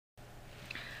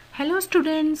Hello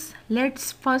students,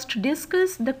 let's first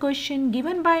discuss the question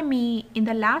given by me in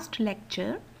the last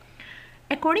lecture.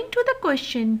 According to the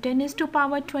question, 10 is to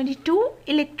power 22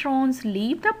 electrons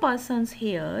leave the person's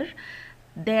hair.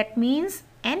 That means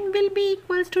n will be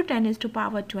equals to 10 is to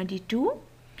power 22.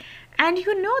 And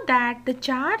you know that the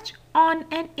charge on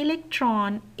an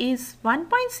electron is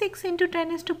 1.6 into 10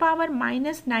 is to power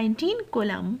minus 19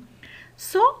 coulomb.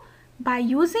 So, by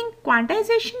using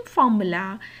quantization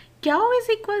formula, Q is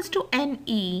equals to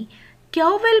Ne. Q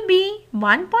will be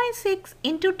 1.6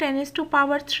 into 10 is to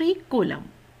power 3 coulomb.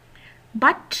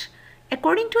 But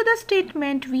according to the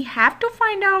statement, we have to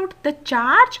find out the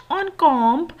charge on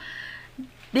comb.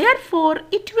 Therefore,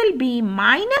 it will be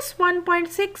minus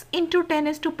 1.6 into 10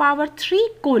 is to power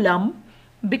 3 coulomb,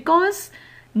 because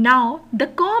now the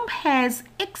comb has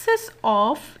excess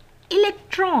of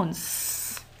electrons.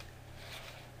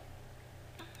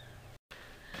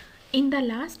 In the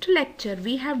last lecture,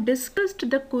 we have discussed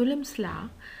the Coulomb's law.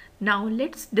 Now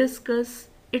let's discuss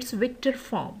its vector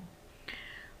form.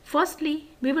 Firstly,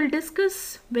 we will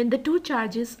discuss when the two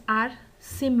charges are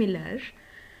similar.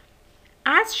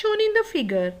 As shown in the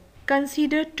figure,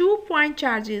 consider 2 point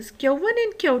charges Q1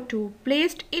 and Q2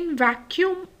 placed in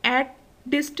vacuum at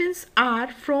distance r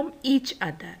from each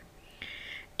other.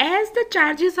 As the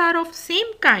charges are of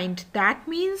same kind, that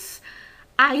means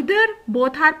either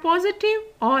both are positive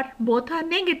or both are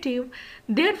negative.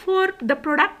 Therefore, the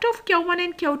product of Q1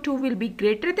 and Q2 will be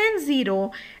greater than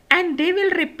 0 and they will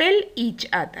repel each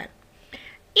other.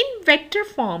 In vector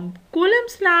form,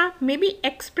 Coulomb's law may be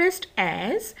expressed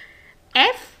as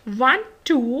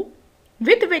F12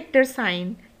 with vector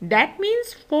sign. That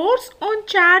means force on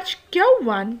charge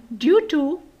Q1 due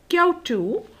to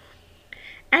Q2,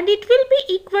 and it will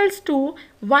be equals to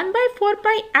 1 by 4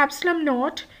 pi epsilon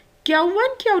naught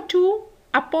Q1 Q2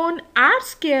 upon R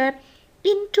square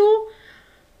into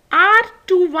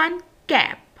R21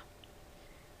 cap.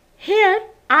 Here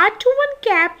R21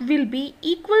 cap will be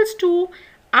equals to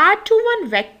R21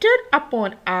 vector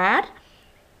upon R.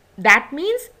 That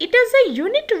means it is a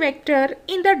unit vector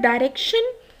in the direction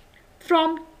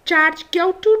from charge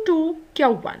Q2 to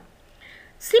Q1.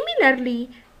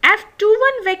 Similarly,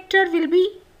 F21 vector will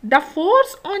be the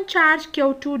force on charge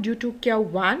Q2 due to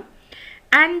Q1,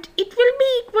 and it will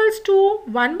be equals to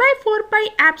 1 by 4 pi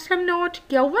epsilon naught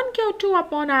Q1 Q2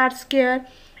 upon R square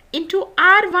into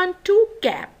R12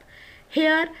 cap.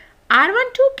 Here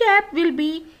R12 cap will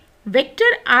be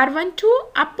vector R12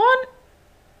 upon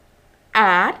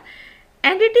R,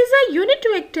 and it is a unit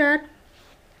vector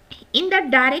in the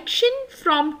direction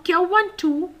from Q1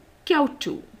 to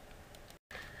Q2.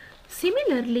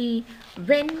 Similarly,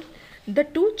 when the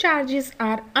two charges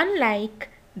are unlike,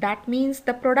 that means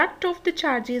the product of the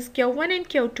charges Q1 and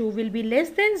Q2 will be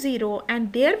less than 0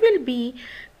 and there will be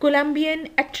Coulombian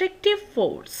attractive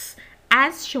force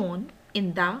as shown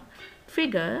in the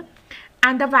figure,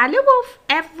 and the value of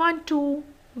F12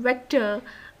 vector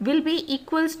will be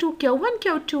equals to Q1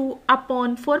 Q2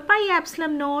 upon 4 pi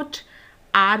epsilon naught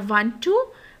R12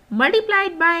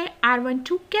 multiplied by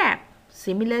R12 cap.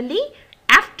 Similarly,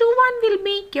 F21 will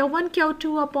be Q1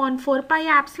 Q2 upon 4 pi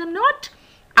epsilon naught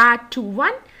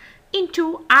R21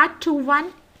 into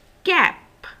R21 cap.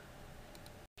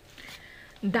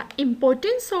 The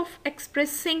importance of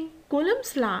expressing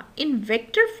Coulomb's law in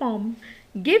vector form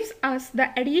gives us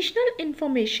the additional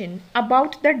information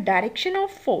about the direction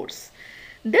of force.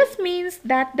 This means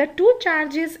that the two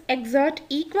charges exert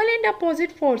equal and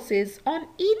opposite forces on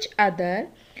each other.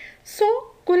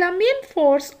 So, Coulombian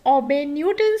force obeys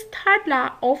Newton's third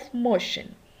law of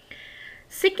motion.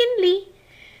 Secondly,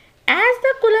 as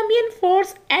the Coulombian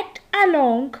force acts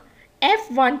along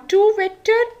F12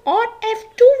 vector or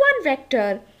F21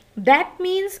 vector, that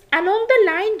means along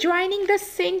the line joining the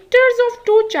centers of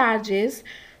two charges,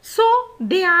 so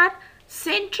they are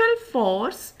central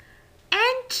force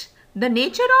and the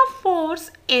nature of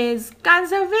force is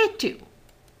conservative.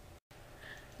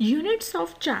 Units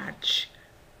of charge.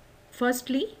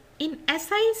 Firstly, in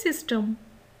SI system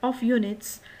of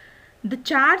units, the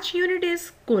charge unit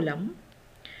is coulomb.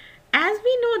 As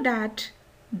we know that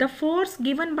the force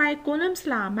given by Coulomb's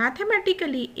law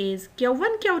mathematically is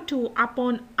Q1 Q2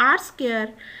 upon R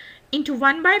square into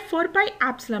 1 by 4 pi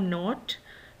epsilon naught.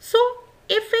 So,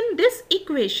 if in this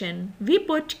equation we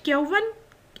put Q1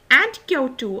 and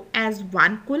Q2 as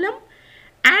 1 coulomb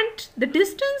and the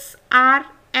distance R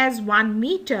as 1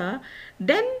 meter,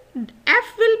 then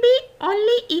F will be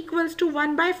only equals to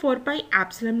 1 by 4 pi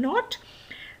epsilon naught.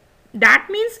 That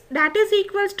means that is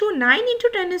equals to 9 into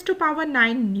 10 is to power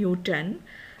 9 Newton.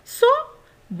 So,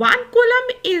 1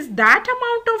 coulomb is that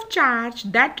amount of charge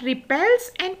that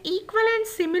repels an equal and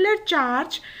similar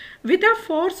charge with a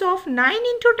force of 9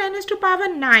 into 10 to the power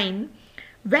 9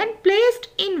 when placed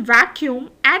in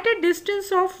vacuum at a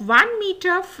distance of 1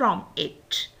 meter from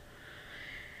it.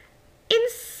 In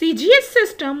CGS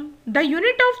system, the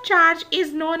unit of charge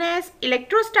is known as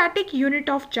electrostatic unit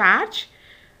of charge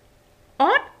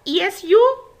or ESU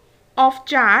of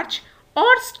charge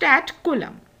or stat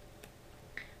coulomb.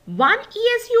 1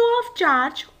 ESU of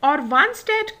charge or 1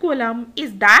 stat coulomb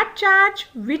is that charge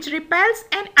which repels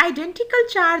an identical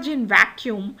charge in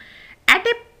vacuum at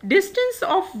a distance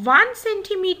of 1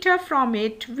 centimeter from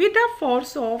it with a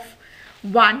force of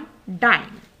 1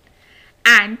 dyne.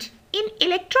 And in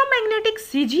electromagnetic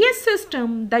CGS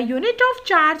system, the unit of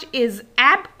charge is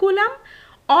ab coulomb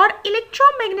or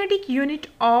electromagnetic unit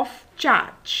of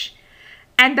charge.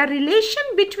 And the relation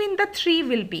between the three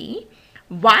will be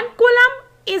 1 coulomb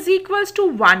is equals to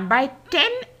 1 by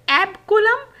 10 ab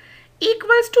coulomb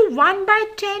equals to 1 by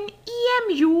 10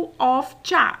 EMU of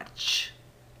charge.